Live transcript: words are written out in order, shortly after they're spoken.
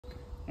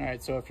All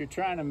right, so if you're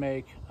trying to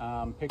make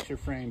picture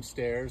frame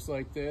stairs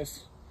like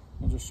this,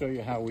 I'll just show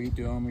you how we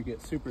do them. We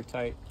get super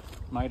tight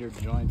mitered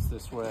joints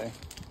this way.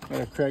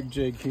 Got a Craig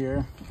jig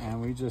here, and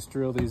we just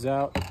drill these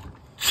out.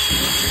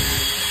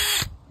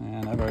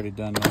 And I've already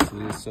done most of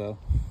these, so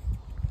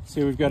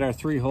see, we've got our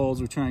 3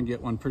 holes. We're trying to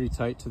get one pretty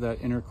tight to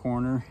that inner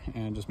corner,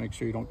 and just make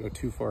sure you don't go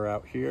too far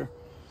out here.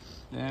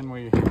 Then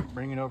we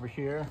bring it over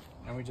here,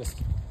 and we just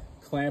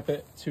clamp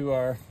it to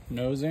our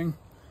nosing.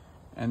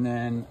 And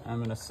then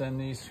I'm gonna send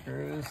these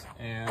screws,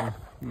 and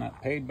I'm not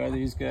paid by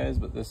these guys,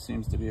 but this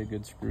seems to be a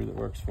good screw that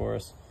works for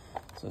us.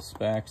 It's a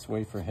Spax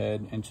wafer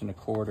head,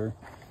 1.25 inch,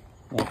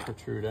 won't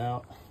protrude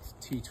out. It's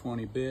a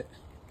T20 bit.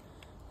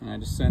 And I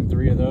just send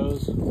 3 of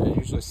those. I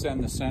usually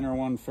send the center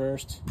one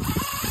first.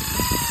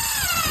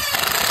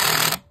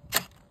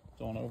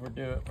 Don't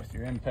overdo it with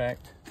your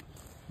impact,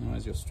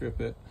 otherwise you'll strip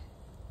it.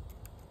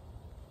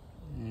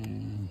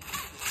 And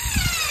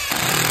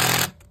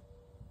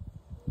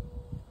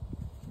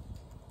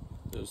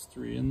those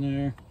 3 in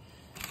there.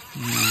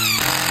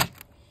 And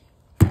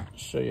I'll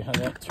show you how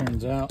that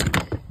turns out.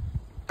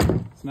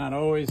 It's not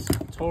always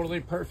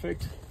totally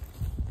perfect,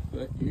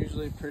 but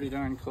usually pretty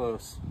darn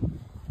close.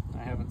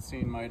 I haven't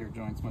seen miter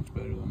joints much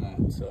better than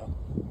that, so